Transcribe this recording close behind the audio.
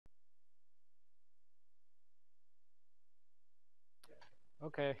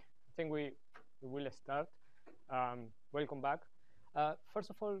Okay, I think we will start. Welcome back.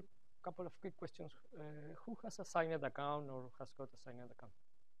 First of all, a couple of quick questions. Who has a signed account or has got a signed account?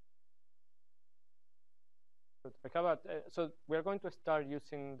 Good. So we are going to start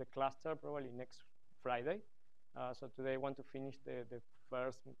using the cluster probably next Friday. So today I want to finish the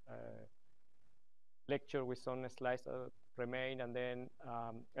first lecture with some slides that remain, and then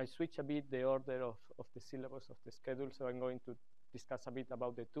I switch a bit the order of the syllabus of the schedule. So I'm going to discuss a bit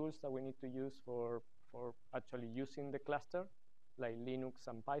about the tools that we need to use for actually using the cluster, like Linux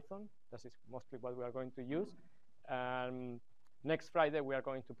and Python. That is mostly what we are going to use. Next Friday, we are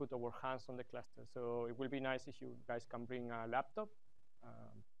going to put our hands on the cluster. So it will be nice if you guys can bring a laptop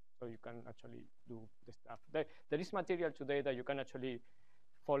so you can actually do the stuff. There is material today that you can actually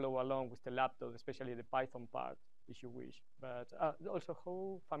follow along with the laptop, especially the Python part, if you wish. But also,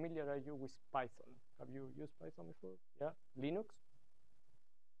 how familiar are you with Python? Have you used Python before? Yeah, Linux?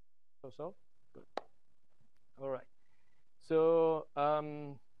 So? Good. All right. So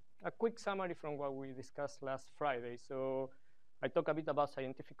a quick summary from what we discussed last Friday. So I talked a bit about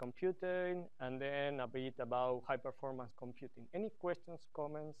scientific computing and then a bit about high performance computing. Any questions,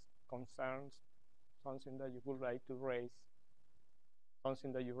 comments, concerns, something that you would like to raise,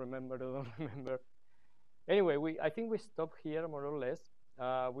 something that you remember or don't remember? Anyway, I think we stopped here more or less.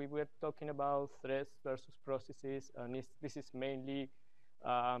 We were talking about threads versus processes, and this is mainly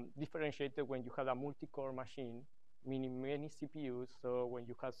differentiated when you have a multi-core machine, meaning many CPUs. So when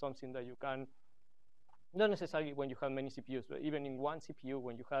you have something that you can, not necessarily when you have many CPUs, but even in one CPU,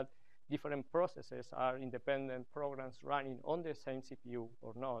 when you have different processes are independent programs running on the same CPU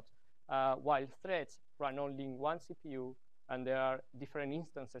or not, while threads run only in one CPU, and there are different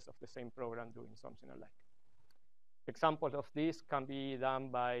instances of the same program doing something alike. Examples of this can be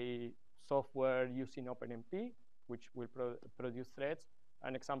done by software using OpenMP, which will produce threads,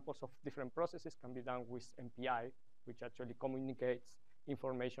 and examples of different processes can be done with MPI, which actually communicates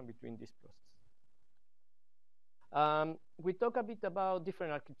information between these processes. We talk a bit about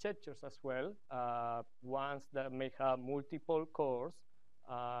different architectures as well, ones that may have multiple cores,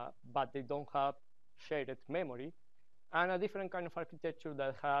 but they don't have shared memory, and a different kind of architecture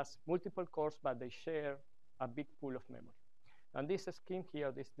that has multiple cores, but they share a big pool of memory. And this scheme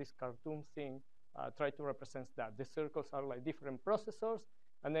here, this cartoon thing, try to represent that. The circles are like different processors,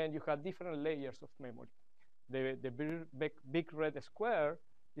 and then you have different layers of memory. The big red square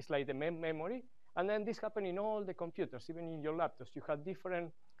is like the main memory, and then this happens in all the computers, even in your laptops. You have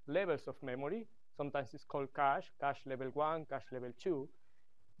different levels of memory. Sometimes it's called cache level 1, cache level 2.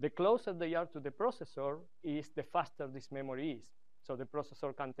 The closer they are to the processor is the faster this memory is. So the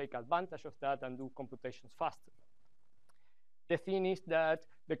processor can take advantage of that and do computations faster. The thing is that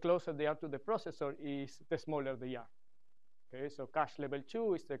the closer they are to the processor is the smaller they are. Okay, so cache level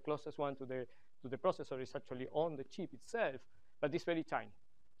 2 is the closest one to the processor. It's actually on the chip itself, but it's very tiny.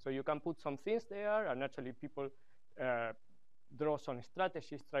 So you can put some things there, and actually people draw some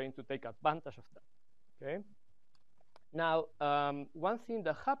strategies trying to take advantage of that. Okay. Now, one thing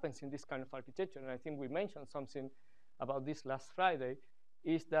that happens in this kind of architecture, and I think we mentioned something about this last Friday,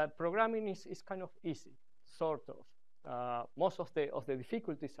 is that programming is kind of easy, sort of. Most of the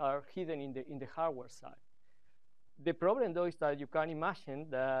difficulties are hidden in the hardware side. The problem, though, is that you can imagine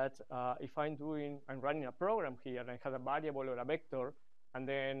that if I'm running a program here, and I have a variable or a vector, and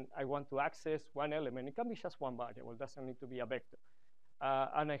then I want to access one element. It can be just one variable. It doesn't need to be a vector.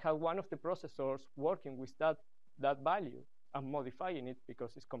 And I have one of the processors working with that value and modifying it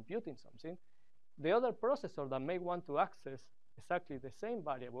because it's computing something. The other processor that may want to access exactly the same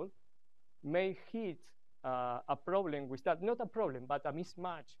variable may hit a problem with that. Not a problem, but a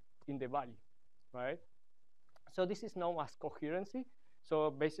mismatch in the value, right? So this is known as coherency. So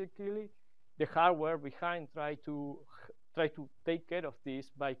basically, the hardware behind try to take care of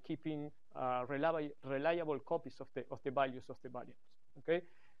this by keeping reliable copies of the values of the variables. Okay,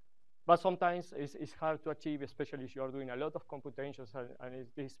 but sometimes it's hard to achieve, especially if you are doing a lot of computations and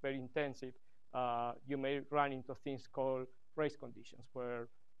it's very intensive. You may run into things called race conditions, where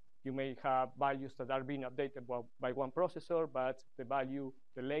you may have values that are being updated by one processor, but the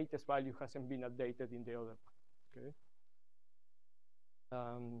latest value hasn't been updated in the other one. Okay.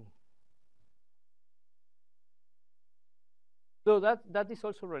 So that is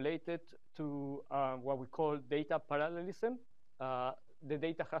also related to what we call data parallelism. The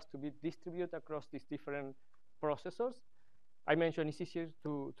data has to be distributed across these different processors. I mentioned it's easier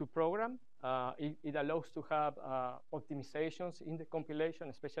to program. It allows to have optimizations in the compilation,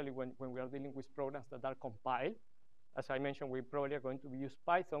 especially when we are dealing with programs that are compiled. As I mentioned, we probably are going to use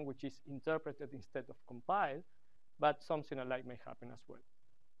Python, which is interpreted instead of compiled, but something alike may happen as well.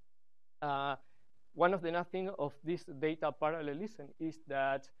 One of the nice things of this data parallelism is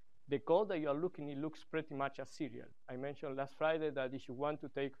that the code that you are looking, it looks pretty much as serial. I mentioned last Friday that if you want to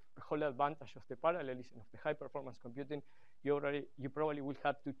take whole advantage of the parallelism of the high performance computing, you probably will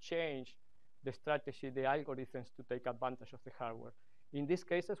have to change the strategy, the algorithms to take advantage of the hardware. In these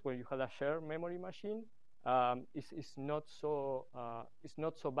cases, when you have a shared memory machine, it's not so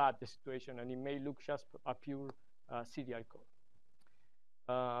bad, the situation, and it may look just a pure serial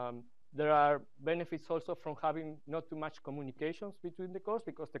code. There are benefits also from having not too much communications between the cores,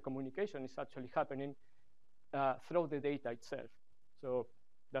 because the communication is actually happening through the data itself. So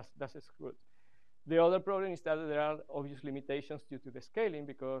that's good. The other problem is that there are obvious limitations due to the scaling,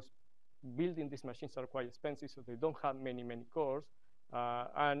 because building these machines are quite expensive, so they don't have many cores.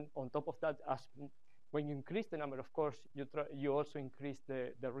 And on top of that, when you increase the number of cores, you also increase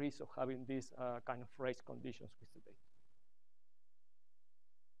the risk of having these kind of race conditions with the data.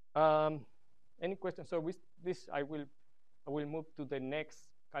 Any questions? So with this, I will move to the next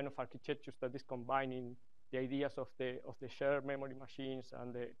kind of architectures that is combining the ideas of the shared memory machines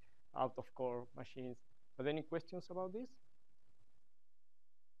and the out-of-core machines. Are there any questions about this?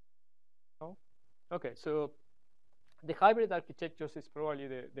 No? Okay, so the hybrid architectures is probably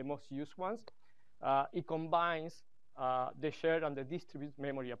the most used ones. It combines the shared and the distributed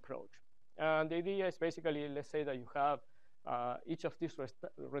memory approach. And the idea is basically, let's say that you have each of these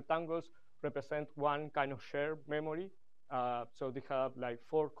rectangles represent one kind of shared memory. So they have like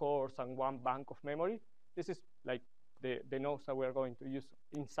 4 cores and 1 bank of memory. This is like the nodes that we're going to use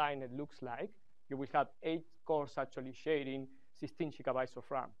inside. It looks like you will have 8 cores actually sharing 16 gigabytes of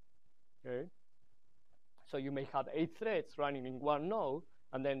RAM. Okay. So you may have 8 threads running in one node,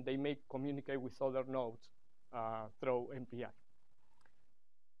 and then they may communicate with other nodes through MPI.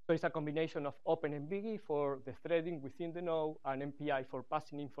 So it's a combination of OpenMBG for the threading within the node and MPI for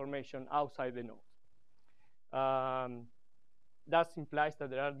passing information outside the node. That implies that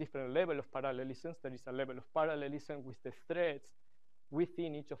there are different levels of parallelisms. There is a level of parallelism with the threads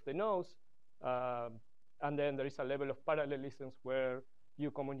within each of the nodes. And then there is a level of parallelisms where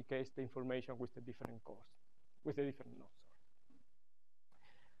you communicate the information with the different cores, with the different nodes.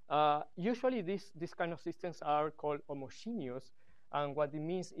 Usually these kind of systems are called homogeneous. And what it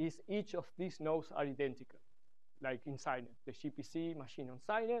means is each of these nodes are identical, like in SciNet. The GPC machine on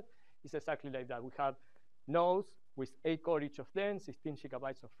SciNet is exactly like that. We have nodes with 8 cores each of them, 16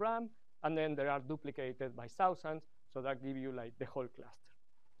 gigabytes of RAM, and then they are duplicated by thousands, so that gives you like the whole cluster.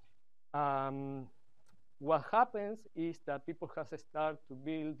 What happens is that people have started to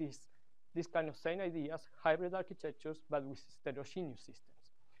build this kind of same ideas, hybrid architectures, but with heterogeneous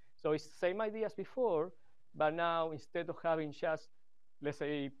systems. So it's the same idea as before, but now instead of having just, let's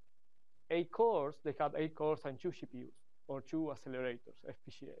say, 8 cores, they have 8 cores and 2 GPUs or 2 accelerators,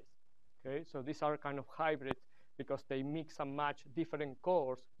 FPGAs. Okay, so these are kind of hybrid because they mix and match different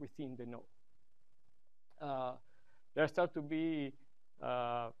cores within the node. They start to be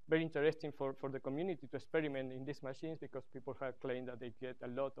very interesting for the community to experiment in these machines, because people have claimed that they get a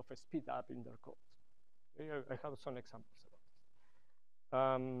lot of speed up in their codes. I have some examples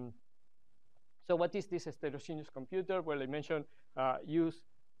about this. So what is this heterogeneous computer? Well, I mentioned use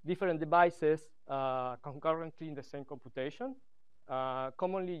different devices concurrently in the same computation.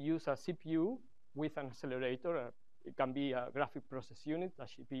 Commonly use a CPU with an accelerator. It can be a graphic process unit, a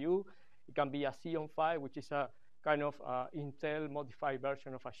GPU. It can be a Xeon Phi, which is a kind of Intel modified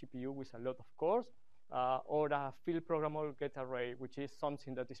version of a GPU with a lot of cores, or a field programmable gate array, which is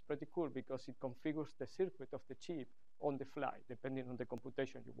something that is pretty cool because it configures the circuit of the chip on the fly, depending on the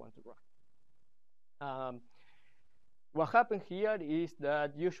computation you want to run. What happened here is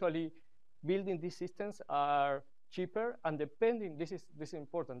that usually building these systems are cheaper, and depending, this is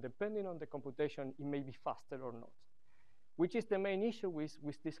important, depending on the computation, it may be faster or not. Which is the main issue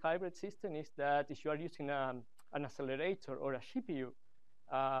with this hybrid system is that if you are using an accelerator or a GPU,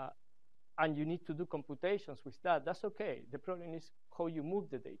 and you need to do computations with that, that's okay. The problem is how you move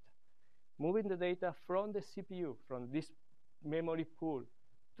the data. Moving the data from the CPU, from this memory pool,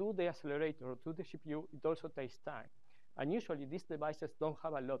 to the accelerator or to the GPU, it also takes time. And usually these devices don't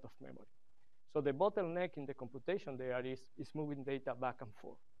have a lot of memory. So the bottleneck in the computation there is moving data back and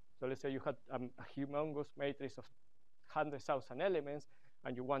forth. So let's say you had a humongous matrix of 100,000 elements,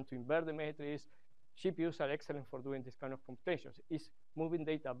 and you want to invert the matrix. GPUs are excellent for doing this kind of computations. It's moving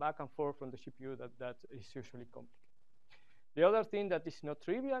data back and forth from the GPU that is usually complicated. The other thing that is not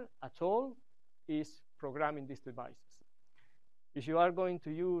trivial at all is programming these devices. If you are going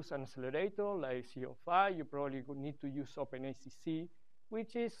to use an accelerator like Xeon Phi, you probably need to use OpenACC,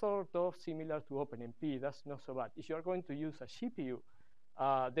 which is sort of similar to OpenMP. That's not so bad. If you are going to use a GPU,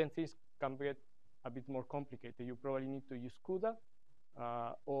 then things can get a bit more complicated. You probably need to use CUDA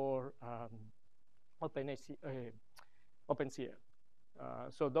or OpenCL.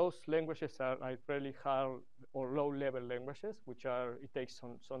 So those languages are like really hard or low-level languages, which it takes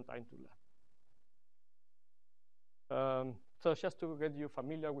some time to learn. So just to get you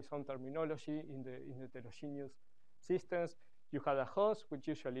familiar with some terminology in the heterogeneous systems, you have a host, which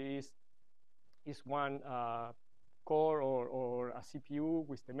usually is one core or a CPU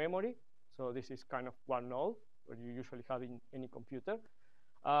with the memory. So this is kind of one node, where you usually have in any computer.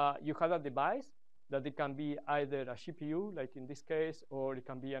 You have a device that it can be either a GPU, like in this case, or it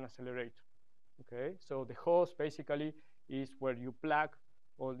can be an accelerator. Okay, so the host basically is where you plug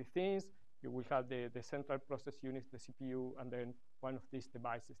all the things. You will have the central process unit, the CPU, and then one of these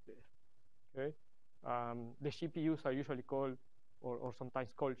devices there. Okay, the GPUs are usually called, or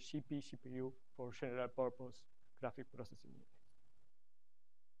sometimes called GPU for general purpose graphic processing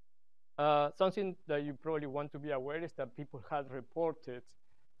unit. Something that you probably want to be aware is that people had reported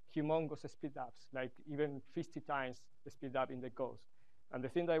humongous speed ups, like even 50 times the speed up in the code. And the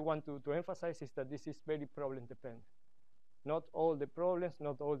thing that I want to emphasize is that this is very problem dependent. Not all the problems,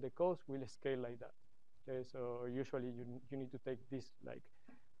 not all the codes will scale like that. Okay, so usually you need to take this like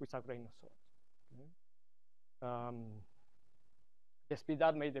with a grain of salt. Okay? The speed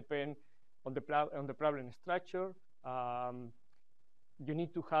up may depend on the problem structure. You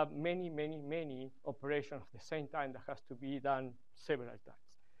need to have many operations at the same time that has to be done several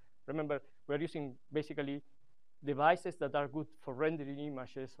times. Remember, we're using basically devices that are good for rendering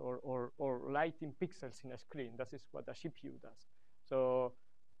images or lighting pixels in a screen. That is what a GPU does. So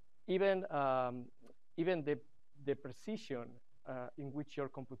even the precision in which your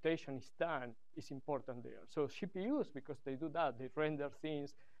computation is done is important there. So GPUs, because they do that, they render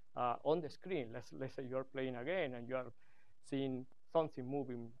things on the screen. Let's say you're playing a game and you are seeing something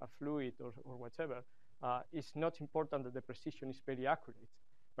moving, a fluid or whatever. It's not important that the precision is very accurate.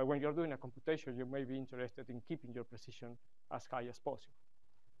 But when you're doing a computation, you may be interested in keeping your precision as high as possible.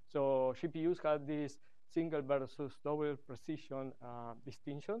 So GPUs have this single versus double precision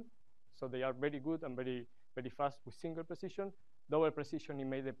distinction. So they are very good and very fast with single precision. Double precision, it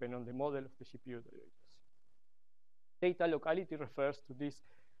may depend on the model of the GPU that you use. Data locality refers to this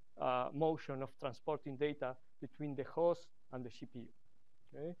motion of transporting data between the host and the GPU.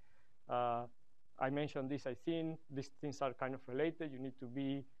 Okay? I mentioned this, I think. These things are kind of related. You need to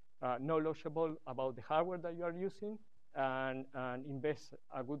be knowledgeable about the hardware that you are using and invest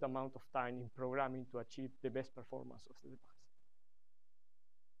a good amount of time in programming to achieve the best performance of the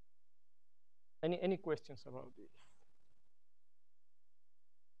device. Any questions about this?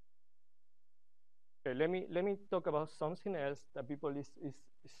 Okay, let me talk about something else that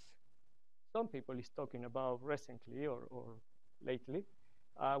some people is talking about recently or lately,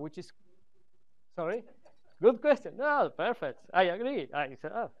 which is, sorry? Good question. No, perfect. I agree.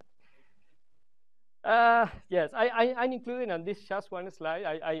 Yes, I'm including on this just one slide.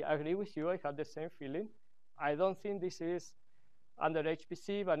 I agree with you. I had the same feeling. I don't think this is under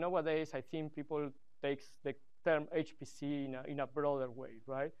HPC, but nowadays I think people take the term HPC in a broader way,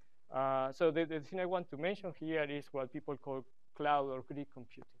 right? So the thing I want to mention here is what people call cloud or grid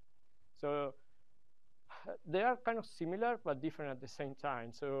computing. So they are kind of similar, but different at the same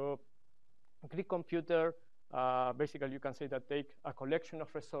time. So grid computer, basically you can say that take a collection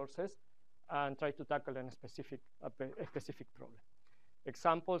of resources and try to tackle a specific problem.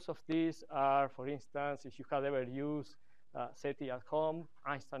 Examples of these are, for instance, if you have ever used SETI at home,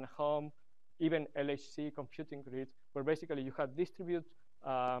 Einstein at home, even LHC computing grids, where basically you have distributed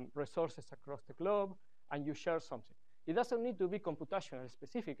resources across the globe and you share something. It doesn't need to be computational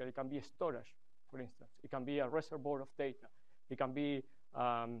specifically. It can be storage, for instance. It can be a reservoir of data. It can be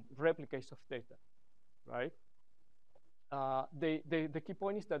replicas of data, right? The key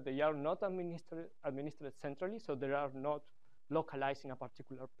point is that they are not administered centrally, so they are not localized in a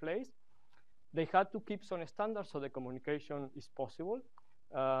particular place. They had to keep some standards so the communication is possible.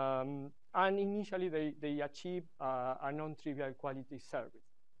 And initially, they achieve a non-trivial quality service.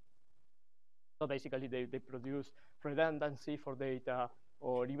 So basically, they produce redundancy for data,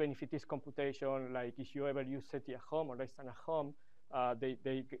 or even if it is computation, like if you ever use SETI at home or Einstein at home,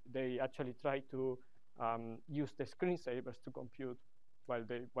 they actually try to use the screensavers to compute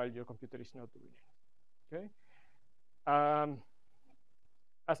while your computer is not doing it. Okay.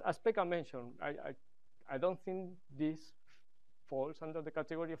 As Pekka mentioned, I don't think this falls under the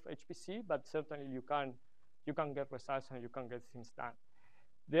category of HPC, but certainly you can get results and you can get things done.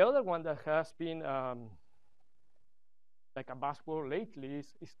 The other one that has been like a buzzword lately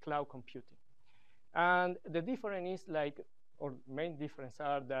is cloud computing. And the difference is like or main difference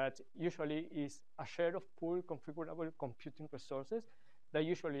are that usually is a share of pool configurable computing resources that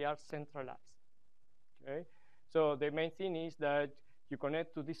usually are centralized. Okay, so the main thing is that you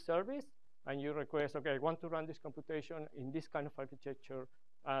connect to this service and you request, okay, I want to run this computation in this kind of architecture,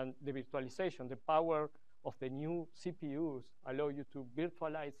 and the virtualization, the power of the new CPUs allow you to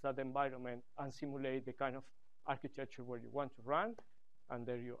virtualize that environment and simulate the kind of architecture where you want to run, and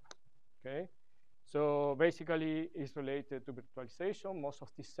there you are, okay? So basically, it's related to virtualization. Most of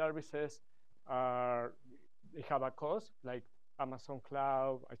these services they have a cost, like Amazon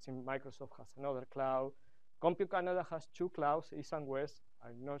Cloud. I think Microsoft has another cloud. Compute Canada has two clouds, East and West.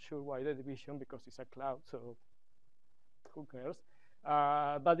 I'm not sure why the division, because it's a cloud, so who cares?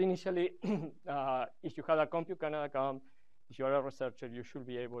 But initially, if you had a Compute Canada account, if you're a researcher, you should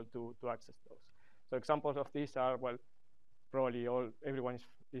be able to access those. So examples of these are, well, probably everyone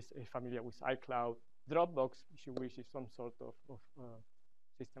is familiar with iCloud. Dropbox, if you wish, is some sort of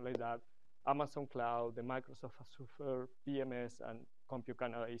system like that. Amazon Cloud, the Microsoft Azure PMS, and Compute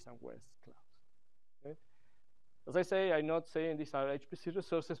Canada East and West clouds. Okay? As I say, I'm not saying these are HPC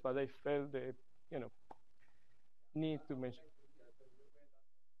resources, but I felt the need to mention.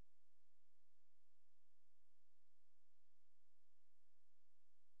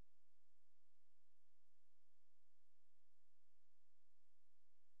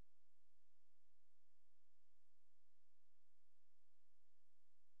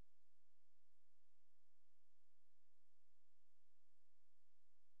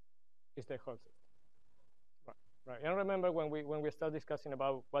 Is the whole system. Right. And remember when we start discussing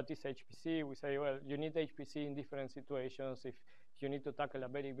about what is HPC, we say, well, you need HPC in different situations. If you need to tackle a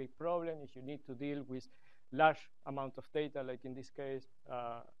very big problem, if you need to deal with large amount of data, like in this case,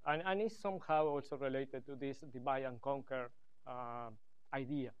 and it's somehow also related to this divide and conquer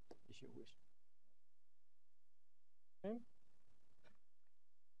idea, if you wish. Okay.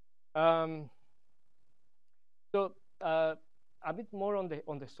 So a bit more on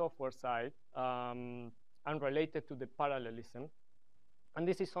the software side, and related to the parallelism. And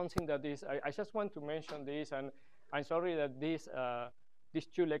this is something that is, I just want to mention this, and I'm sorry that these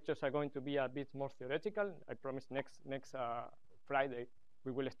two lectures are going to be a bit more theoretical. I promise next Friday,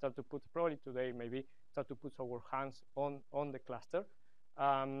 we will start to put, probably today maybe, start to put our hands on the cluster.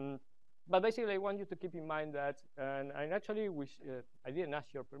 But basically, I want you to keep in mind that, and I actually wish, I didn't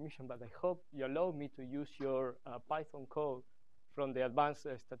ask your permission, but I hope you allow me to use your Python code from the advanced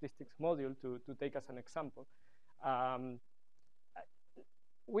statistics module to take as an example.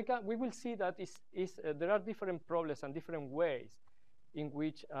 We will see that there are different problems and different ways in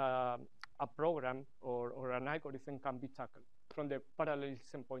which a program or an algorithm can be tackled from the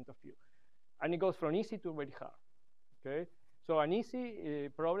parallelism point of view. And it goes from easy to very hard, okay? So an easy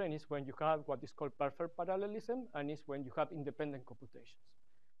problem is when you have what is called perfect parallelism, and it's when you have independent computations.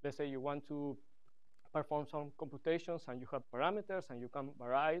 Let's say you want to perform some computations and you have parameters and you can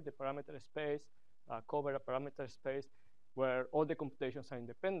vary the parameter space, cover a parameter space where all the computations are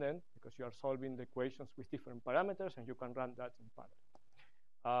independent because you are solving the equations with different parameters and you can run that in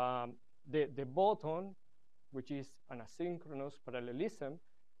parallel. The bottom, which is an asynchronous parallelism,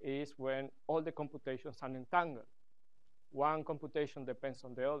 is when all the computations are entangled. One computation depends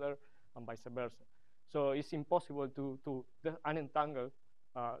on the other and vice versa. So it's impossible to unentangle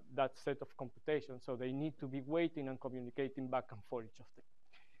that set of computations, so they need to be waiting and communicating back and forth each of them.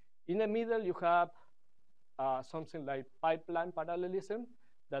 In the middle, you have something like pipeline parallelism,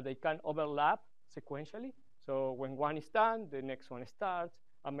 that they can overlap sequentially. So when one is done, the next one starts,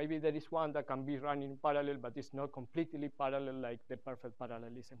 and maybe there is one that can be running in parallel, but it's not completely parallel like the perfect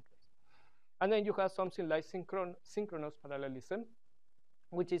parallelism case. And then you have something like synchronous parallelism,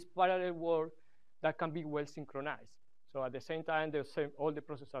 which is parallel work that can be well synchronized. So at the same time, all the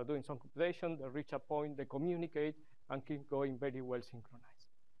processes are doing some computation, they reach a point, they communicate, and keep going very well synchronized.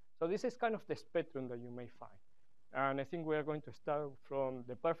 So this is kind of the spectrum that you may find. And I think we are going to start from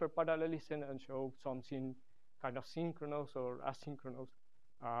the perfect parallelism and show something kind of synchronous or asynchronous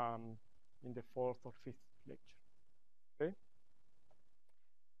in the 4th or 5th lecture. Okay.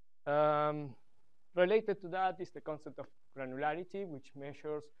 Related to that is the concept of granularity, which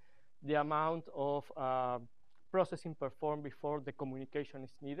measures the amount of processing performed before the communication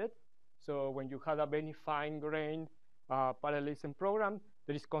is needed. So when you have a very fine-grained parallelism program,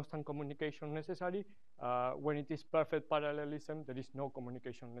 there is constant communication necessary. When it is perfect parallelism, there is no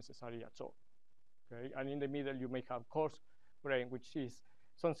communication necessary at all. Okay? And in the middle, you may have coarse grain, which is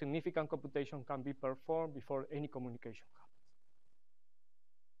some significant computation can be performed before any communication happens.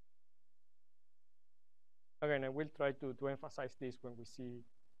 Again, I will try to emphasize this when we see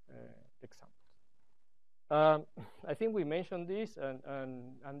examples. Um, I think we mentioned this,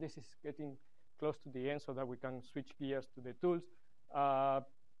 and this is getting close to the end so that we can switch gears to the tools.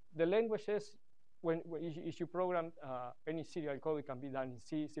 The languages, when if you program any serial code, it can be done in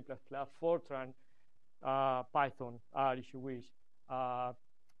C, C++, Fortran, Python, R if you wish.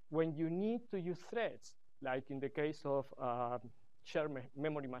 When you need to use threads, like in the case of shared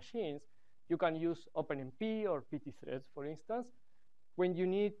memory machines, you can use OpenMP or pthreads, for instance. When you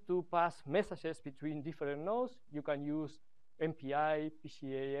need to pass messages between different nodes, you can use MPI,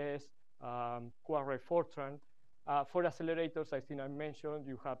 PCAS, QRF Fortran. For accelerators, I think I mentioned,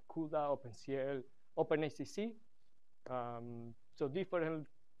 you have CUDA, OpenCL, OpenACC. So different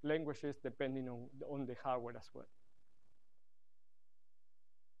languages depending on the hardware as well.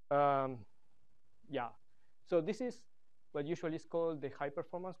 Yeah, so this is what usually is called the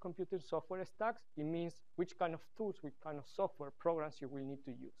high-performance computing software stacks. It means which kind of tools, which kind of software programs you will need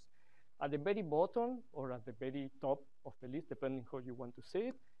to use. At the very bottom or at the very top of the list, depending how you want to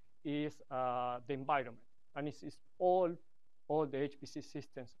see it, is the environment. And it's all the HPC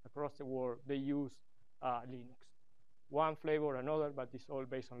systems across the world, they use Linux. One flavor or another, but it's all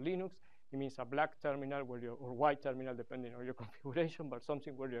based on Linux. It means a black terminal where or white terminal, depending on your configuration, but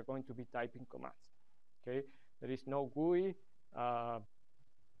something where you're going to be typing commands. Okay, there is no GUI.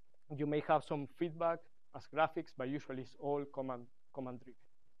 You may have some feedback as graphics, but usually it's all command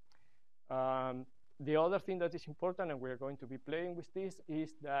driven. The other thing that is important, and we're going to be playing with this,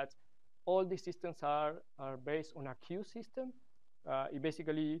 is that all these systems are based on a queue system. It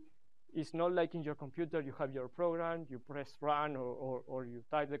basically is not like in your computer, you have your program, you press run or you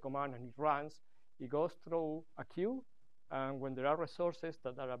type the command and it runs. It goes through a queue, and when there are resources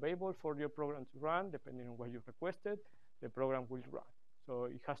that are available for your program to run, depending on what you requested, the program will run. So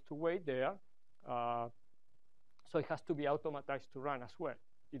it has to wait there. So it has to be automatized to run as well.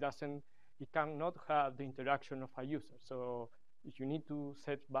 It cannot have the interaction of a user. So if you need to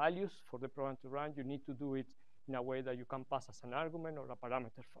set values for the program to run, you need to do it in a way that you can pass as an argument or a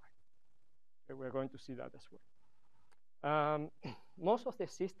parameter file. Okay, we're going to see that as well. Most of the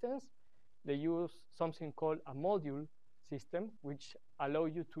systems, they use something called a module system, which allow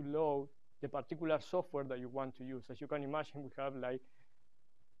you to load the particular software that you want to use. As you can imagine, we have like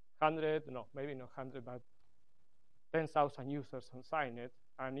 100, no, maybe not 100, but 10,000 users on SciNet,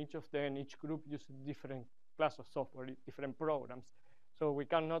 and each of them, each group uses different class of software, different programs. So we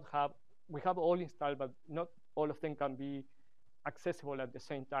have all installed, but not all of them can be accessible at the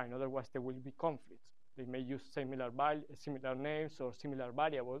same time. Otherwise, there will be conflicts. They may use similar names or similar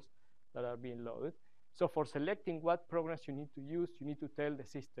variables that are being loaded. So for selecting what programs you need to use, you need to tell the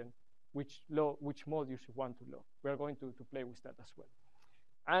system which modules you want to load. We are going to play with that as well.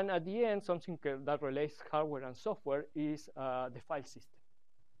 And at the end, something that relates hardware and software is the file system.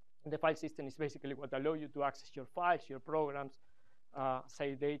 And the file system is basically what allows you to access your files, your programs,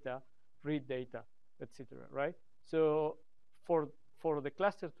 save data, read data, etc. Right? So for the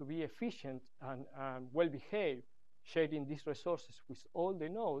cluster to be efficient and well-behaved, sharing these resources with all the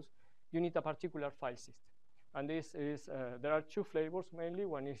nodes, you need a particular file system. And this is, there are two flavors mainly.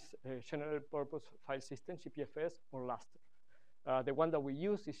 One is general purpose file system, GPFS, or Lustre. The one that we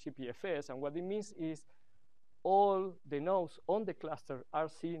use is GPFS, and what it means is all the nodes on the cluster are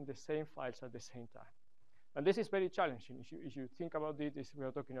seeing the same files at the same time. And this is very challenging. If you think about it, we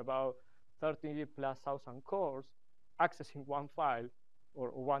are talking about 30,000+ cores accessing one file or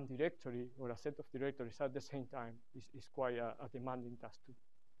one directory or a set of directories at the same time is quite a demanding task to do.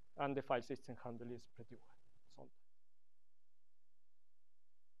 And the file system handles it pretty well.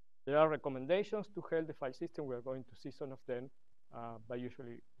 There are recommendations to help the file system. We are going to see some of them, but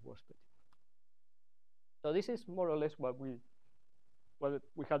usually it works pretty well. So this is more or less what we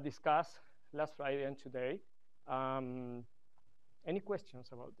had discussed last Friday and today. Any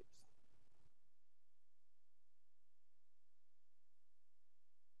questions about this?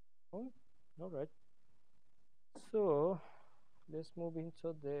 Oh, all right. So let's move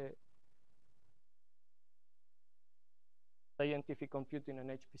into the scientific computing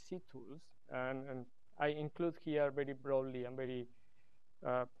and HPC tools. And I include here very broadly and very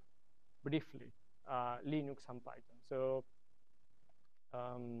briefly Linux and Python. So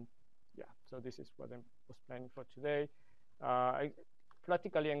yeah, so this is what I was planning for today.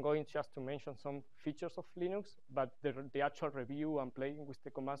 Practically, I'm going just to mention some features of Linux, but the actual review and playing with the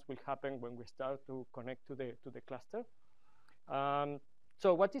commands will happen when we start to connect to the cluster.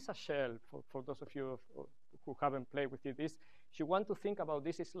 So what is a shell, for those of you who haven't played with it, is if you want to think about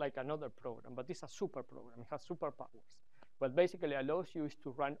this, it's like another program, but it's a super program. It has superpowers. What basically allows you is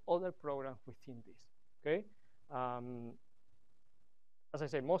to run other programs within this, okay? as I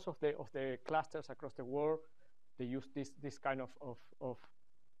say, most of the clusters across the world, they use this kind of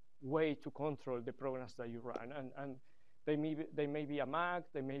way to control the programs that you run. And they may be a Mac,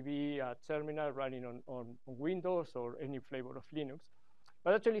 they may be a terminal running on Windows or any flavor of Linux.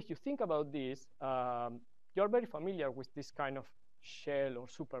 But actually, if you think about this, you're very familiar with this kind of shell or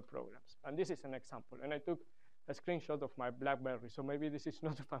super programs. And this is an example. And I took a screenshot of my BlackBerry. So maybe this is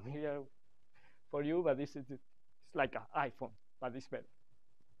not familiar for you, but it's like an iPhone, but it's better.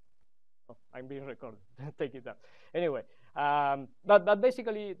 Oh, I'm being recorded. Take it down. Anyway, but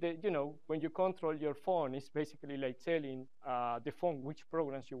basically, when you control your phone, it's basically like telling the phone which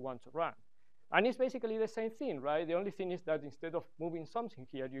programs you want to run. And it's basically the same thing, right? The only thing is that instead of moving something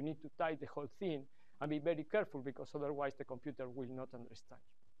here, you need to type the whole thing and be very careful, because otherwise the computer will not understand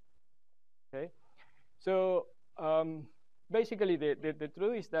you. Okay? So basically, the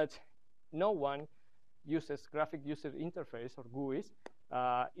truth is that no one uses graphic user interface or GUIs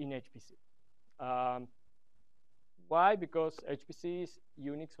in HPC. Why? Because HPC is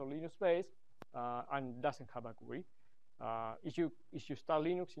Unix or Linux based and doesn't have a GUI. If you install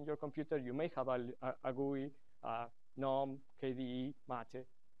Linux in your computer, you may have a GUI, GNOME, KDE, Mate,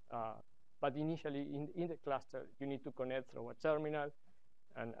 but initially in the cluster, you need to connect through a terminal,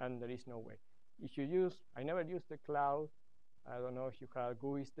 and there is no way. If you use, I never used the cloud. I don't know if you have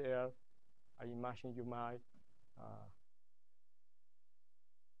GUIs there. I imagine you might.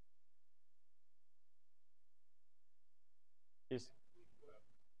 Yes.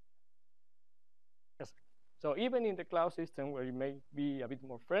 So even in the cloud system, where it may be a bit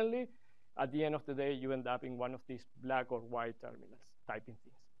more friendly, at the end of the day, you end up in one of these black or white terminals typing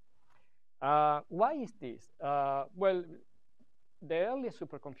things. Why is this? Well, the earliest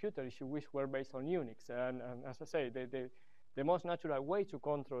supercomputers, if you wish, were based on Unix. And as I say, the most natural way to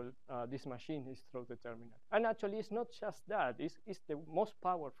control this machine is through the terminal. And actually, it's not just that. It's the most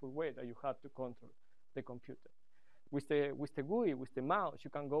powerful way that you have to control the computer. With the GUI, with the mouse, you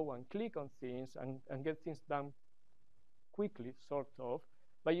can go and click on things and get things done quickly, sort of.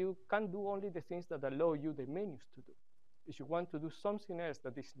 But you can do only the things that allow you the menus to do. If you want to do something else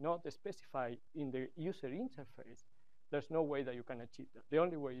that is not specified in the user interface, there's no way that you can achieve that. The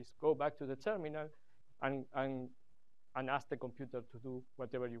only way is go back to the terminal and ask the computer to do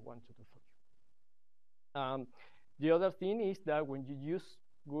whatever you want to do for you. The other thing is that when you use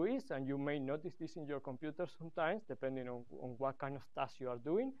GUIs, and you may notice this in your computer sometimes, depending on what kind of task you are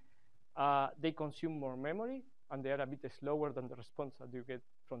doing, they consume more memory, and they are a bit slower than the response that you get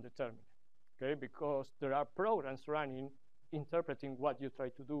from the terminal, okay? Because there are programs running, interpreting what you try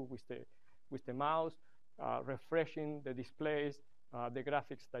to do with the mouse, refreshing the displays, the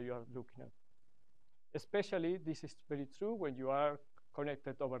graphics that you are looking at. Especially, this is very true when you are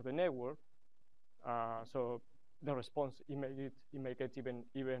connected over the network. So the response, it may get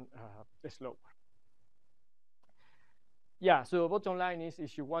even slower. Yeah, so bottom line is,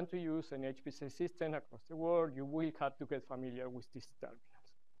 if you want to use an HPC system across the world, you will have to get familiar with these terminals.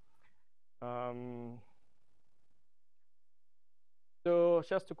 So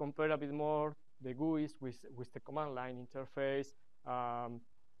just to compare a bit more, the GUIs with the command line interface,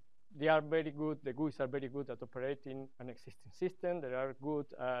 they are very good. The GUIs are very good at operating an existing system. They are good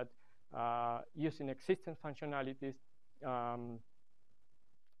at using existing functionalities.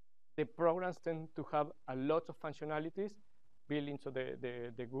 The programs tend to have a lot of functionalities built into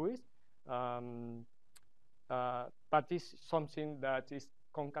the GUIs, but it's something that is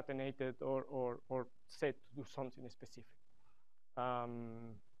concatenated or set to do something specific.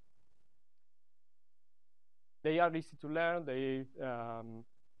 They are easy to learn,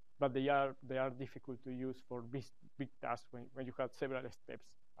 but they are difficult to use for big tasks when you have several steps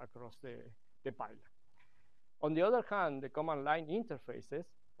across the pipeline. On the other hand, the command line interfaces,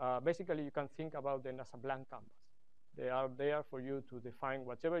 basically you can think about them as a blank canvas. They are there for you to define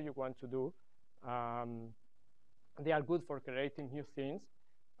whatever you want to do. They are good for creating new things.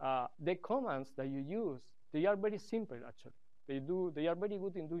 The commands that you use, they are very simple actually. They are very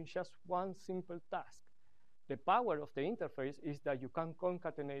good in doing just one simple task. The power of the interface is that you can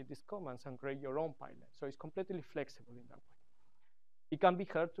concatenate these commands and create your own pipeline. So it's completely flexible in that way. It can be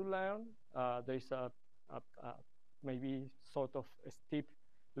hard to learn. There is a maybe sort of a steep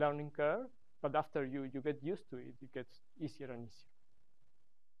learning curve, but after you get used to it, it gets easier and easier.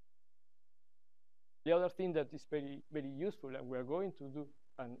 The other thing that is very, very useful, and we're going to do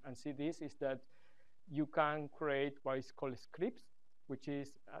and see this, is that you can create what is called scripts, which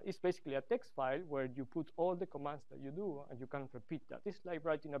is it's basically a text file where you put all the commands that you do, and you can repeat that. It's like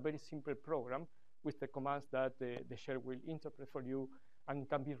writing a very simple program with the commands that the shell will interpret for you, and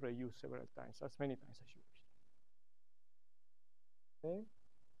can be reused several times, as many times as you wish. Okay.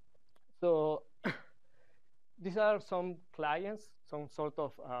 So these are some clients, some sort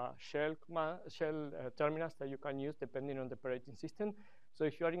of shell terminals that you can use depending on the operating system. So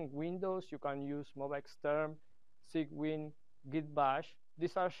if you are in Windows, you can use MobaXterm, Cygwin, Git Bash.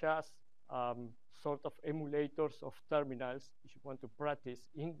 These are just sort of emulators of terminals if you want to practice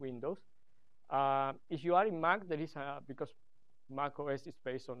in Windows. If you are in Mac, there is because Mac OS is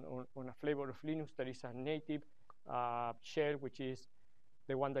based on a flavor of Linux, there is a native shell, which is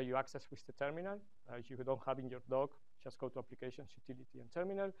the one that you access with the terminal. If you don't have in your dock, just go to Applications, Utility, and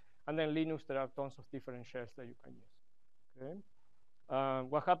Terminal. And then Linux, there are tons of different shells that you can use. Okay.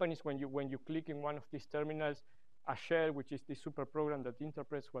 What happens is when you click in one of these terminals, a shell, which is the super program that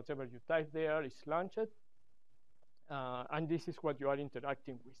interprets whatever you type there, is launched. And this is what you are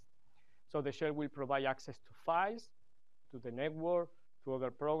interacting with. So the shell will provide access to files, to the network, to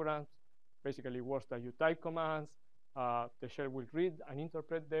other programs, basically words that you type commands. The shell will read and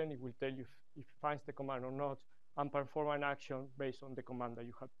interpret them. It will tell you if it finds the command or not, and perform an action based on the command that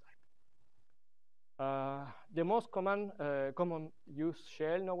you have typed. The most common used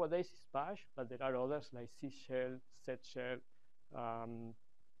shell nowadays is Bash, but there are others like C shell, Z shell.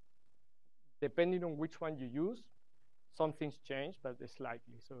 Depending on which one you use, some things change, but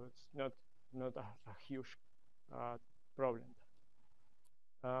slightly. So it's not a huge problem.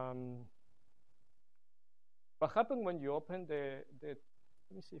 What happens when you open the let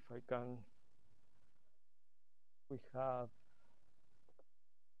me see if I can, we have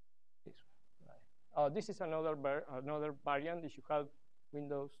this one, right. Oh, this is another variant. If you have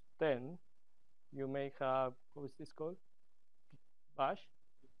Windows 10, you may have, what is this called? Bash?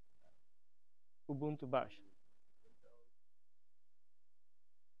 Ubuntu Bash.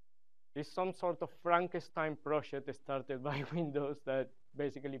 It's some sort of Frankenstein project started by Windows that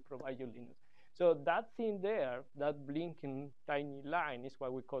basically provide you Linux. So that thing there, that blinking tiny line, is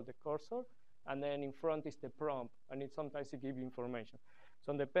what we call the cursor, and then in front is the prompt, and it sometimes it gives you information.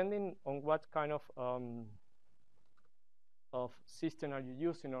 So depending on what kind of system are you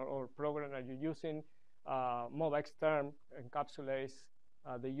using or program are you using, MobaXterm encapsulates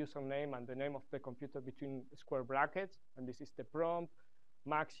the username and the name of the computer between square brackets, and this is the prompt.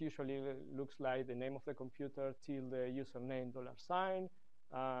 Max usually looks like the name of the computer till the username $sign.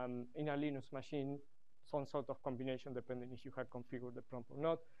 In a Linux machine, some sort of combination depending if you have configured the prompt or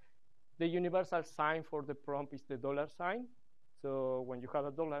not. The universal sign for the prompt is the $sign. So when you have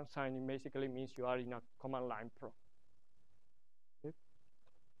a $sign, it basically means you are in a command line prompt. Okay.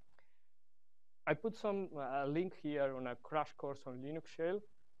 I put some link here on a crash course on Linux shell,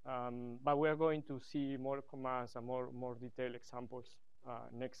 but we're going to see more commands and more detailed examples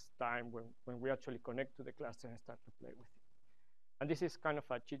next time when we actually connect to the cluster and start to play with it. And this is kind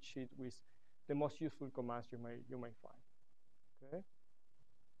of a cheat sheet with the most useful commands you may find. Okay.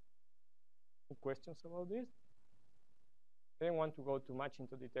 Any questions about this? I don't want to go too much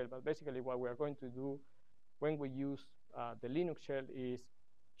into detail, but basically what we are going to do when we use the Linux shell is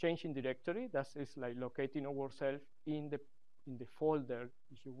changing directory. That is like locating ourselves in the folder,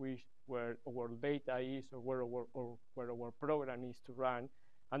 if you wish, where our data is or where our program is to run,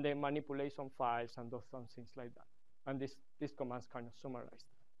 and then manipulate some files and do some things like that. And these commands kind of summarize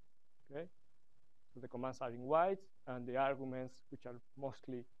that. Okay? So the commands are in white, and the arguments, which are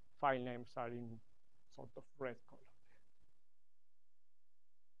mostly file names, are in sort of red color.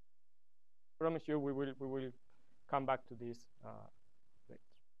 I promise you we will come back to this later.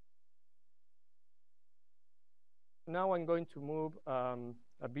 Now I'm going to move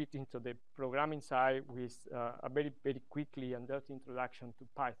a bit into the programming side with a very quickly and dirty introduction to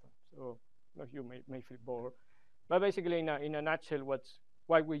Python. So some of you may feel bored. But basically, in a nutshell,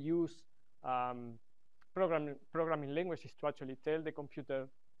 why we use programming languages to actually tell the computer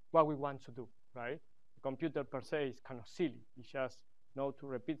what we want to do, right? The computer per se is kind of silly. It just knows to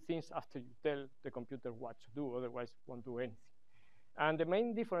repeat things after you tell the computer what to do, otherwise it won't do anything. And the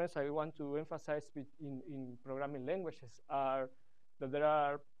main difference I want to emphasize in programming languages are that there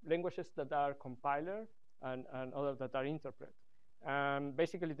are languages that are compiler and others that are interpret.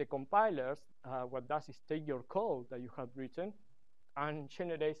 Basically, the compilers, what does is take your code that you have written and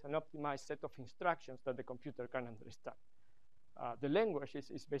generates an optimized set of instructions that the computer can understand. The language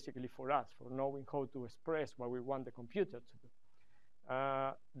is basically for us, for knowing how to express what we want the computer to do.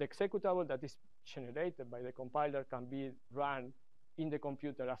 The executable that is generated by the compiler can be run in the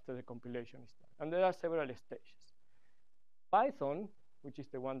computer after the compilation is done. And there are several stages. Python, which is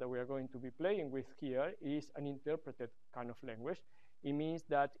the one that we are going to be playing with here, is an interpreted kind of language. It means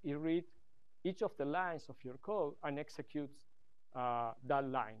that it reads each of the lines of your code and executes that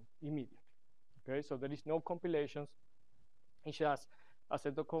line immediately. Okay, so there is no compilations. It's just a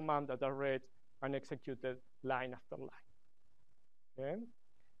set of commands that are read and executed line after line. Okay.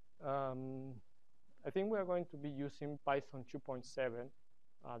 I think we are going to be using Python 2.7.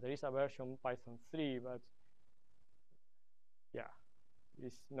 There is a version Python 3, but yeah,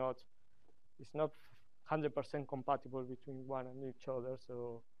 it's not 100% compatible between one and each other.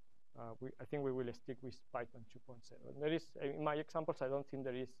 So I think we will stick with Python 2.7. There is, in my examples, I don't think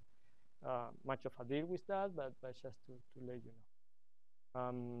there is much of a deal with that, but just to let you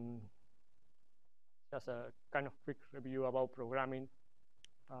know. Just a kind of quick review about programming.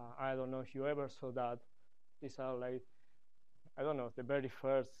 I don't know if you ever saw that. These are like, I don't know, the very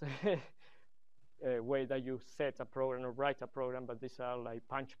first way that you set a program or write a program, but these are like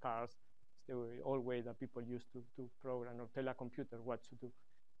punch cards. It's the old way that people used to program or tell a computer what to do.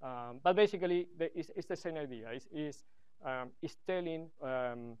 But basically, it's the same idea. It's telling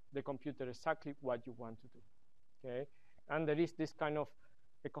the computer exactly what you want to do. Okay, and there is this kind of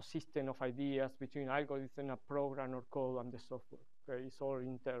ecosystem of ideas between algorithms and a program or code and the software. Okay, it's all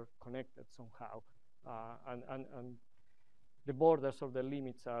interconnected somehow, and the borders or the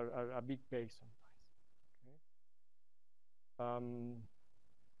limits are a big base sometimes. Okay.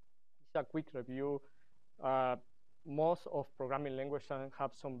 It's a quick review. Most of programming languages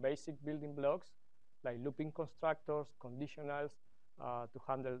have some basic building blocks, like looping constructors, conditionals to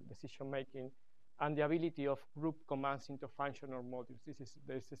handle decision making, and the ability of group commands into functional modules. This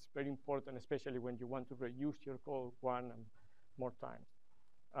is very important, especially when you want to reuse your code one and more times.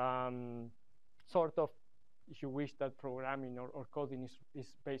 Sort of, if you wish, that programming or coding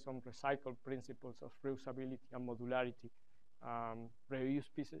is based on recycled principles of reusability and modularity. Reuse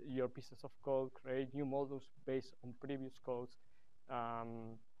your pieces of code, create new modules based on previous codes,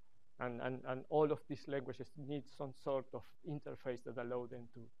 and all of these languages need some sort of interface that allow them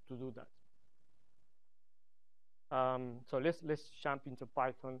to do that. So let's jump into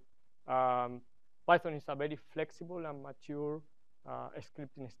Python. Python is a very flexible and mature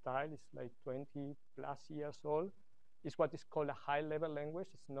scripting style. It's like 20 plus years old. It's what is called a high-level language.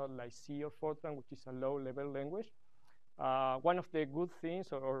 It's not like C or Fortran, which is a low-level language. One of the good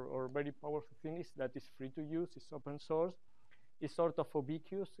things or very powerful things is that it's free to use. It's open source. It's sort of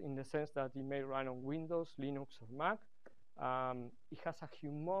ubiquitous in the sense that it may run on Windows, Linux, or Mac. It has a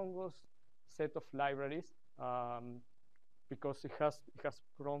humongous set of libraries because it has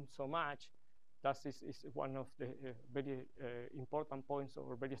grown so much. That is one of the very important points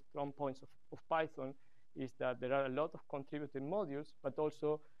or very strong points of Python, is that there are a lot of contributed modules, but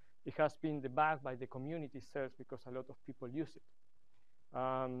also it has been debugged by the community itself because a lot of people use it.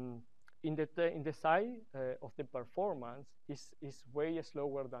 In the side of the performance, is way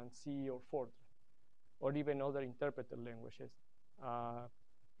slower than C or Fortran, or even other interpreted languages.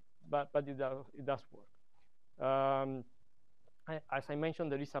 But it does work. As I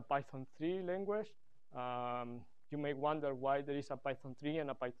mentioned, there is a Python 3 language. You may wonder why there is a Python 3 and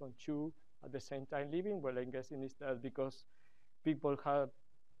a Python 2 at the same time living. Well, I'm guessing it's that because people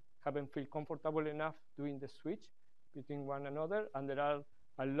haven't felt comfortable enough doing the switch between one another, and there are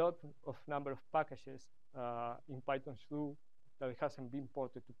a lot of number of packages in Python 2 that hasn't been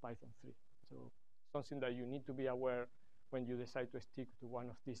ported to Python 3. So something that you need to be aware when you decide to stick to one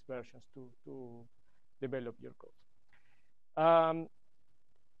of these versions to develop your code.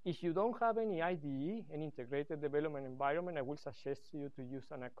 If you don't have any IDE, an integrated development environment, I will suggest you to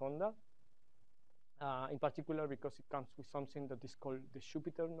use Anaconda, in particular because it comes with something that is called the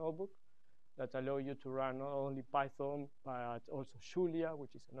Jupyter Notebook that allow you to run not only Python, but also Julia,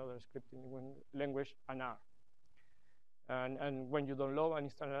 which is another scripting language, and R. And when you download and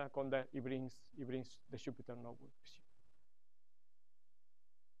install Anaconda, it brings the Jupyter Notebook with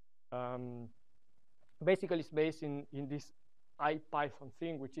you. Basically, it's based in this IPython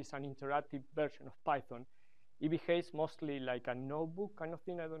thing, which is an interactive version of Python. It behaves mostly like a notebook kind of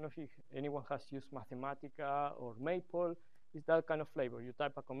thing. I don't know if anyone has used Mathematica or Maple. It's that kind of flavor. You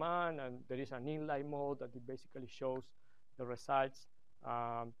type a command, and there is an inline mode that it basically shows the results.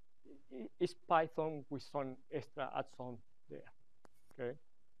 It's Python with some extra add-on there. Okay.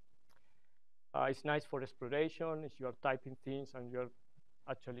 It's nice for exploration. If you are typing things and you're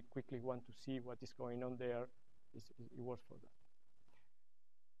actually quickly want to see what is going on there, it works for that.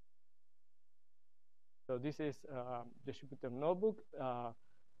 So this is the Jupyter Notebook.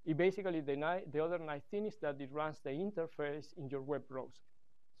 It basically, the other nice thing is that it runs the interface in your web browser.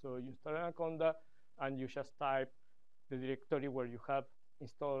 So you start Anaconda, and you just type the directory where you have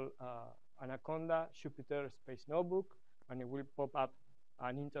installed Anaconda, Jupyter space notebook, and it will pop up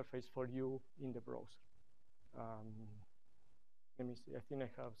an interface for you in the browser. Let me see, I think I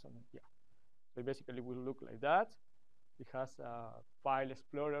have some, yeah. So basically, it will look like that. It has a file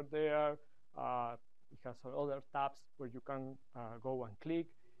explorer there. It has other tabs where you can go and click.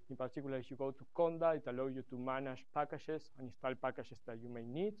 In particular, if you go to Conda, it allows you to manage packages and install packages that you may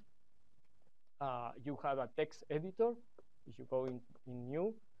need. You have a text editor. If you go in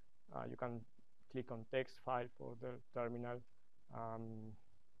new, you can click on text file for the terminal.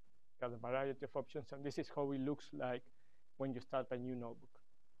 Got a variety of options, and this is how it looks like when you start a new notebook.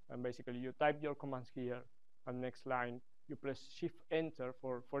 And basically, you type your commands here, and next line, you press Shift-Enter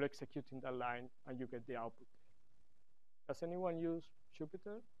for executing that line, and you get the output. Does anyone use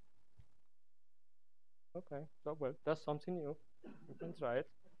Jupyter? Okay, so well, that's something new. You can try it.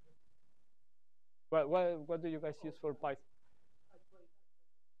 What do you guys use for Python?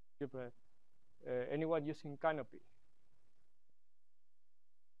 Jupyter. Anyone using Canopy?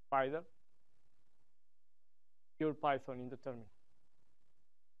 Spider? Pure Python in the terminal.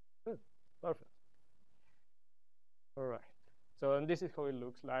 Good, perfect. All right. So and this is how it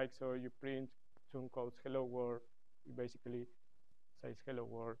looks like. So you print some codes, hello world. You basically says hello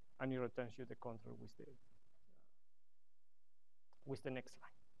world, and it returns you the control with the next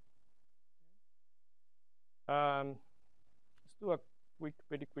line. Let's do a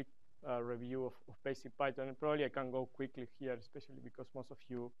very quick review of basic Python. And probably I can go quickly here, especially because most of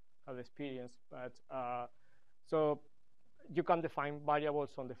you have experience. But so you can define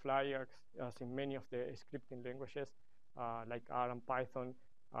variables on the fly, as in many of the scripting languages, like R and Python.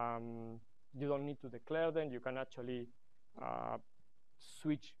 You don't need to declare them. You can actually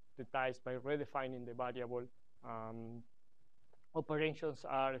switch the types by redefining the variable. Operations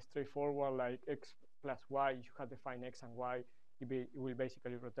are straightforward, like x plus y. You have defined x and y. It will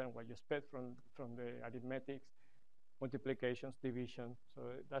basically return what you expect from the arithmetics, multiplications, division. So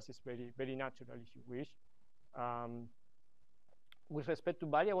that is very natural if you wish. With respect to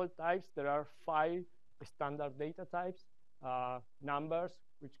variable types, there are 5 standard data types. Numbers,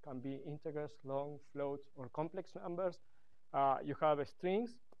 which can be integers, long, floats, or complex numbers. You have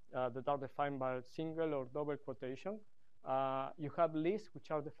strings that are defined by single or double quotation. You have lists,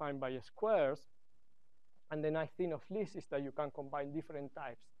 which are defined by squares. And the nice thing of lists is that you can combine different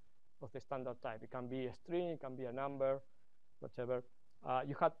types of the standard type. It can be a string, it can be a number, whatever.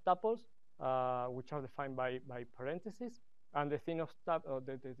 You have tuples, which are defined by parentheses. And the thing of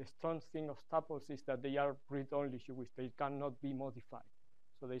the strong thing of tuples is that they are read-only, if you wish. They cannot be modified.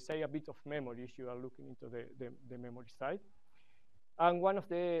 So they say a bit of memory if you are looking into the memory side. And one of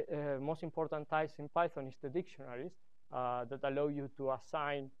the most important types in Python is the dictionaries that allow you to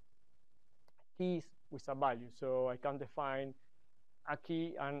assign keys with a value. So I can define a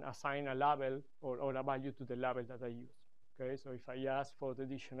key and assign a label or a value to the label that I use. Okay, so if I ask for the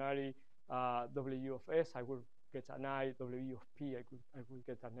dictionary W of S, I will get an I, W of P, I will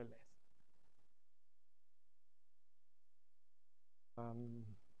get an LS.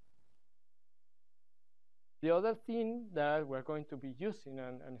 The other thing that we're going to be using,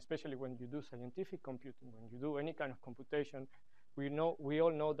 and especially when you do scientific computing, when you do any kind of computation, we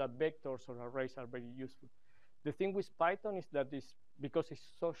all know that vectors or arrays are very useful. The thing with Python is that because it's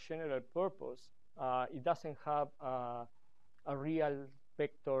so general purpose, it doesn't have a real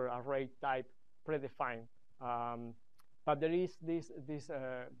vector array type predefined. But there is this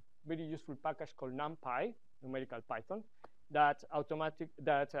very useful package called NumPy, numerical Python, that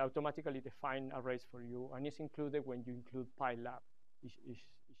automatically define arrays for you, and is included when you include PyLab issue.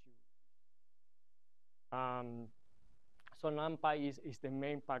 So NumPy is the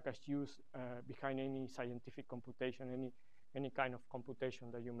main package used behind any scientific computation, any kind of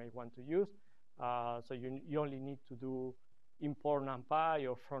computation that you may want to use. So you only need to do import NumPy,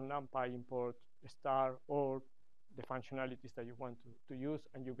 or from NumPy import star, or the functionalities that you want to use,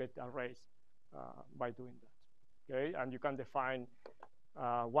 and you get arrays by doing that. Okay, and you can define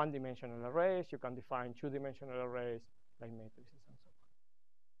one-dimensional arrays. You can define two-dimensional arrays, like matrices and so on.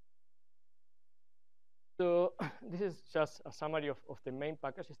 So this is just a summary of the main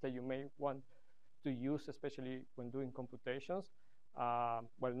packages that you may want to use, especially when doing computations. Well,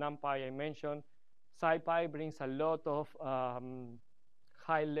 NumPy I mentioned. SciPy brings a lot of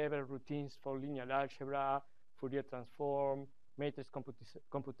high-level routines for linear algebra, Fourier transform, matrix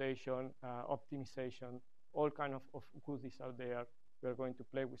computation, optimization. All kind of goodies are there. We're going to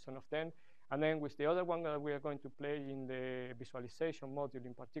play with some of them. And then with the other one that we are going to play in the visualization module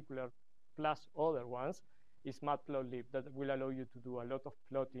in particular, plus other ones, is Matplotlib, that will allow you to do a lot of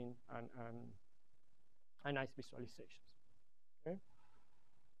plotting and nice visualizations. Okay.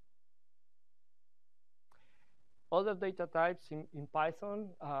 Other data types in Python,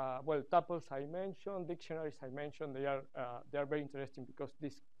 well, tuples I mentioned, dictionaries I mentioned, they are very interesting because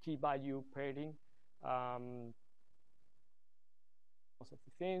this key value pairing most of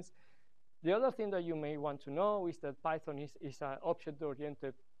the things. The other thing that you may want to know is that Python is an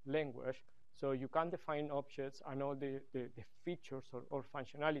object-oriented language. So you can define objects and all the features or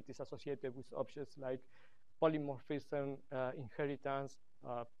functionalities associated with objects like polymorphism, inheritance.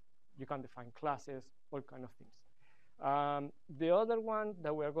 You can define classes, all kind of things. The other one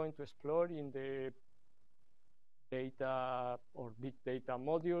that we are going to explore in the data or big data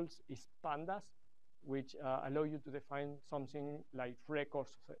modules is pandas, which allow you to define something like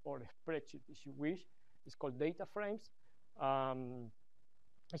records or a spreadsheet, if you wish. It's called data frames.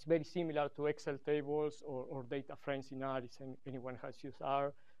 It's very similar to Excel tables or data frames in R, if anyone has used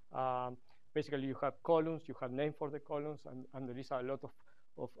R. Basically, you have columns, you have name for the columns, and there is a lot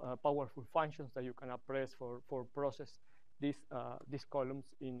of powerful functions that you can press for process these columns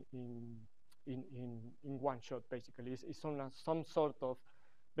in one shot, basically. It's some sort of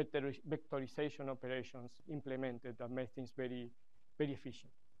vectorization operations implemented that make things very, very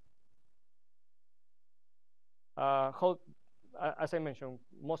efficient. As I mentioned,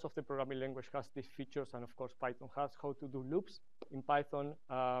 most of the programming language has these features, and of course, Python has how to do loops. In Python,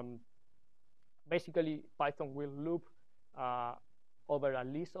 basically, Python will loop over a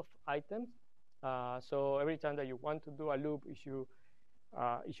list of items. So every time that you want to do a loop, if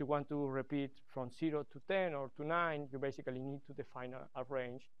you want to repeat from 0 to 10 or to 9, you basically need to define a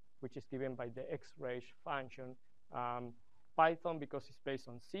range, which is given by the xrange function. Python, because it's based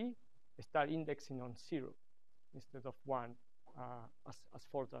on C, start indexing on 0 instead of 1, as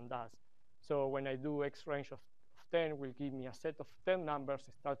Fortran does. So when I do xrange of 10, will give me a set of 10 numbers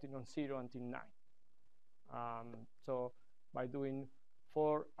starting on 0 until 9. So by doing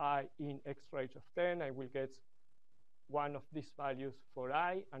for I in xrange of 10, I will get one of these values for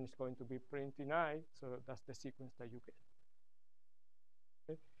I, and it's going to be printing I, so that's the sequence that you get.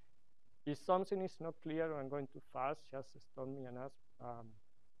 Okay. If something is not clear or I'm going too fast, just stop me and ask.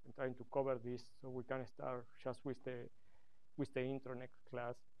 I'm trying to cover this so we can start just with the intro next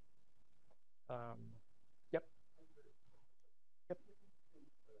class. Yep. Yep.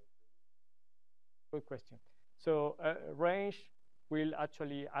 Good question. So range will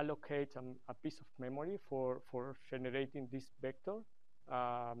actually allocate a piece of memory for generating this vector.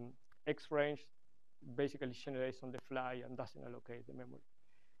 Xrange basically generates on the fly and doesn't allocate the memory.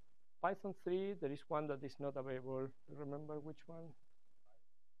 Python 3, there is one that is not available. Remember which one?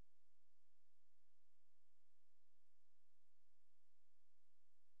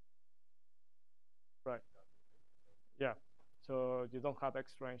 Right. Yeah. So you don't have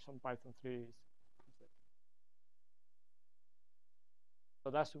xrange on Python 3. So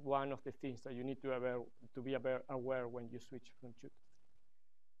that's one of the things that you need to be aware when you switch from 2 to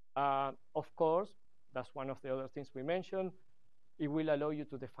 3. Of course, that's one of the other things we mentioned. It will allow you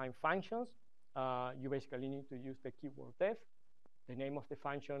to define functions. You basically need to use the keyword def, the name of the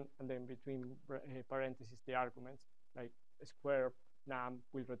function, and then between parentheses, the arguments, like square num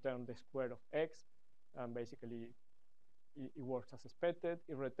will return the square of x, and basically it works as expected.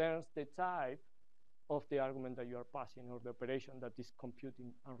 It returns the type of the argument that you are passing or the operation that is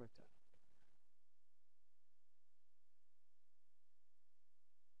computing and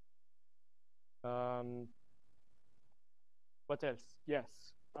returning. What else?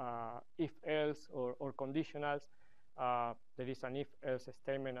 Yes, if else or conditionals. There is an if else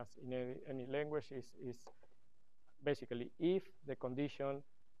statement as in any language is basically if the condition.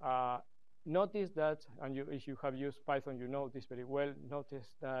 Notice that, and if you have used Python, you know this very well.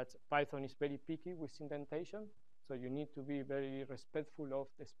 Notice that Python is very picky with indentation. So you need to be very respectful of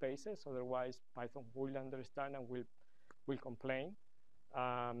the spaces. Otherwise, Python will understand and will complain.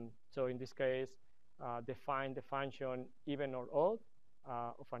 So in this case, define the function even or odd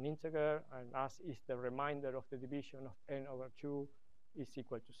of an integer, and as is the remainder of the division of n over 2 is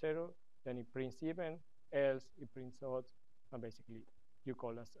equal to 0. Then it prints even, else it prints odd, and basically you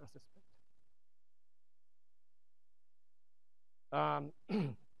call as expected.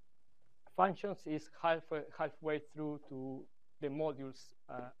 Functions is halfway through to the modules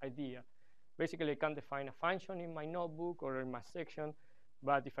idea. Basically, I can define a function in my notebook or in my section,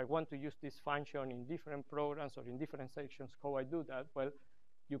 but if I want to use this function in different programs or in different sections, how I do that? Well,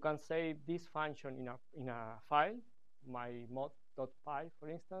 you can save this function in a file, my mod.py, for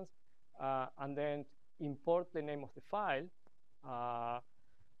instance, and then import the name of the file.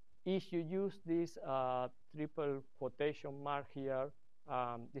 If you use this triple quotation mark here,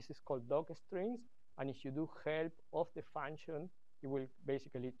 this is called docstrings, and if you do help of the function, it will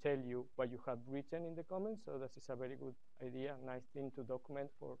basically tell you what you have written in the comments. So this is a very good idea, nice thing to document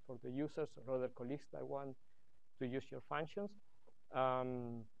for the users or other colleagues that want to use your functions.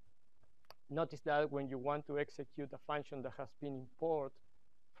 Notice that when you want to execute a function that has been imported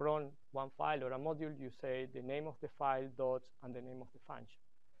from one file or a module, you say the name of the file, dots, and the name of the function.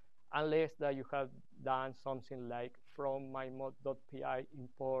 Unless that you have done something like from my mod.py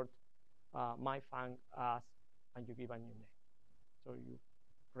import myfunc as, and you give a new name. So you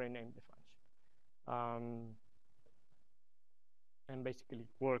rename the function. And basically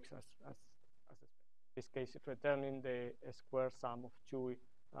works as expected. In this case, it's returning the square sum of two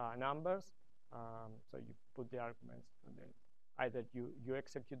numbers. So you put the arguments, and then either you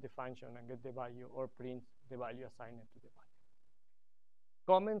execute the function and get the value, or print the value assigned to the value.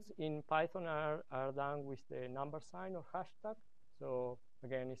 Comments in Python are done with the number sign or hashtag. So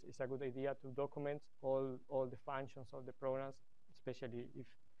again, it's a good idea to document all the functions of the programs, especially if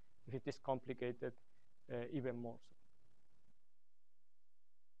it is complicated, even more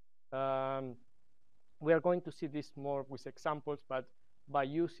so. We are going to see this more with examples, but by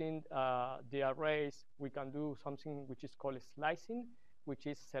using the arrays, we can do something which is called slicing, which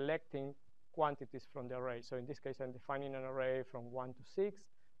is selecting quantities from the array. So in this case, I'm defining an array from 1 to 6.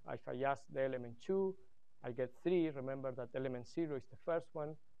 If I ask the element 2, I get 3. Remember that element 0 is the first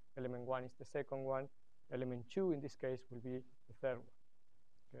one, element 1 is the second one, element 2 in this case will be the third one.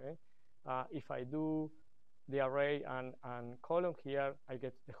 Okay. If I do the array and column here, I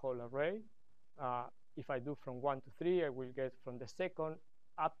get the whole array. If I do from 1 to 3, I will get from the second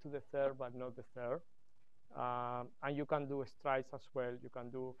up to the third, but not the third. And you can do strides as well. You can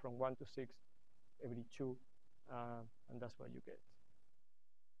do from 1 to 6 every 2, and that's what you get.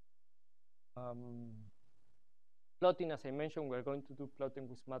 Plotting, as I mentioned, we're going to do plotting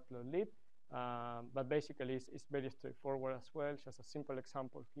with matplotlib, but basically it's very straightforward as well. Just a simple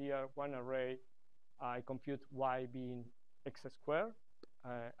example here, one array, I compute y being x squared,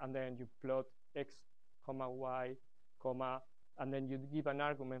 and then you plot x, comma, y, comma, and then you give an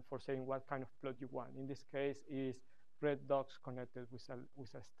argument for saying what kind of plot you want. In this case is red dots connected with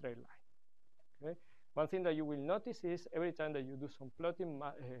a straight line. Okay. One thing that you will notice is every time that you do some plotting,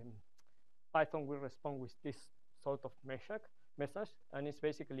 Python will respond with this sort of message, and it's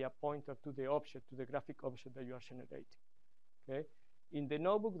basically a pointer to the object, to the graphic object that you are generating. Okay. In the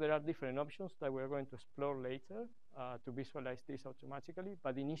notebook, there are different options that we're going to explore later to visualize this automatically,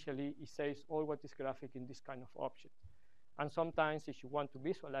 but initially it says all what is graphic in this kind of object. And sometimes if you want to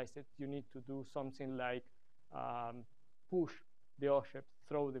visualize it, you need to do something like push the object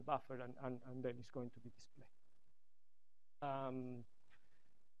through the buffer, and then it's going to be displayed.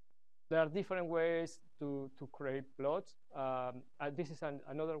 There are different ways to create plots. This is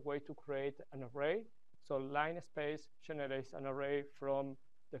another way to create an array. So line space generates an array from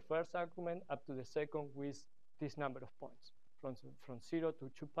the first argument up to the second with this number of points, from 0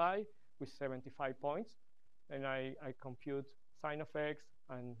 to 2 pi with 75 points. And I compute sine of x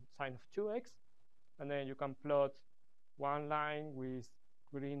and sine of 2x. And then you can plot one line with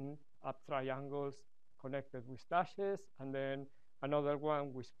green up triangles connected with dashes, and then another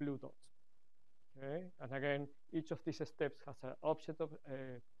one with blue dots. Okay? And again, each of these steps has an object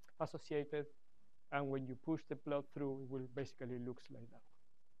associated, and when you push the plot through, it will basically look like that.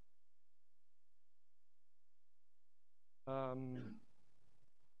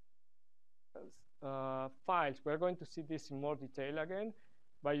 Files, we're going to see this in more detail again,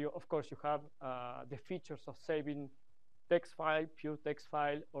 but of course you have the features of saving text file, pure text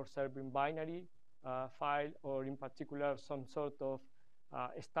file, or serving binary file, or in particular some sort of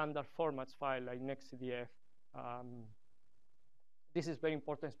standard formats file like NextCDF. This is very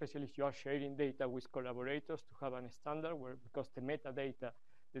important, especially if you are sharing data with collaborators, to have a standard because the metadata,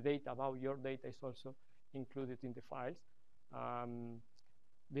 the data about your data, is also included in the files.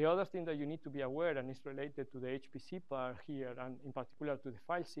 The other thing that you need to be aware, and is related to the HPC part here, and in particular to the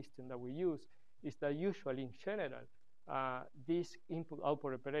file system that we use, is that usually in general, these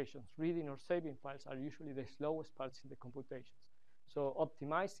input-output operations, reading or saving files, are usually the slowest parts in the computations. So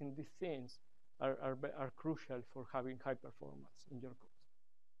optimizing these things are crucial for having high performance in your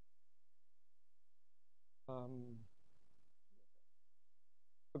code.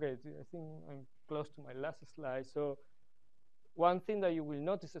 Okay, I think I'm close to my last slide. So one thing that you will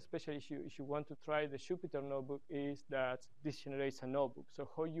notice, especially if you want to try the Jupyter notebook, is that this generates a notebook. So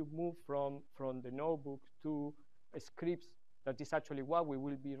how you move from the notebook to scripts, that is actually what we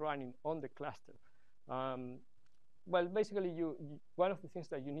will be running on the cluster. Well, basically, one of the things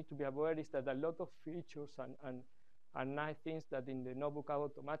that you need to be aware is that a lot of features and nice things that in the notebook are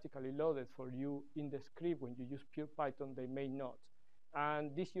automatically loaded for you in the script when you use pure Python, they may not.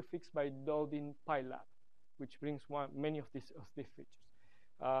 And this you fix by loading PyLab, which brings many of these features.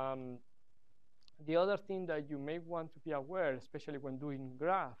 The other thing that you may want to be aware, especially when doing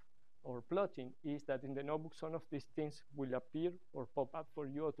graph, or plotting is that in the notebook, some of these things will appear or pop up for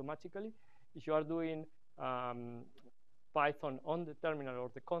you automatically. If you are doing Python on the terminal or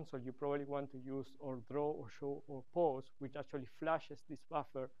the console, you probably want to use or draw or show or pause, which actually flashes this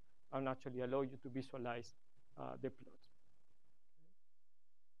buffer and actually allow you to visualize the plot.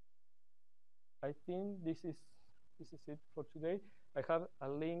 I think this is it for today. I have a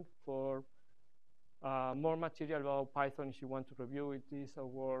link for more material about Python if you want to review it. This is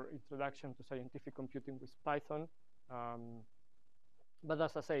our introduction to scientific computing with Python. But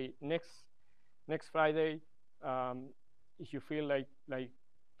as I say, next Friday, if you feel like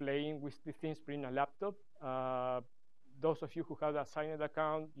playing with these things, bring a laptop. Those of you who have a signed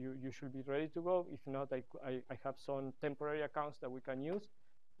account, you should be ready to go. If not, I have some temporary accounts that we can use,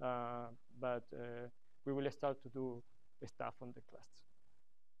 but we will start to do stuff on the class.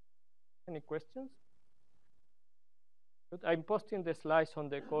 Any questions? Good. I'm posting the slides on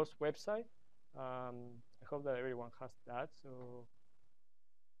the course website. I hope that everyone has that. So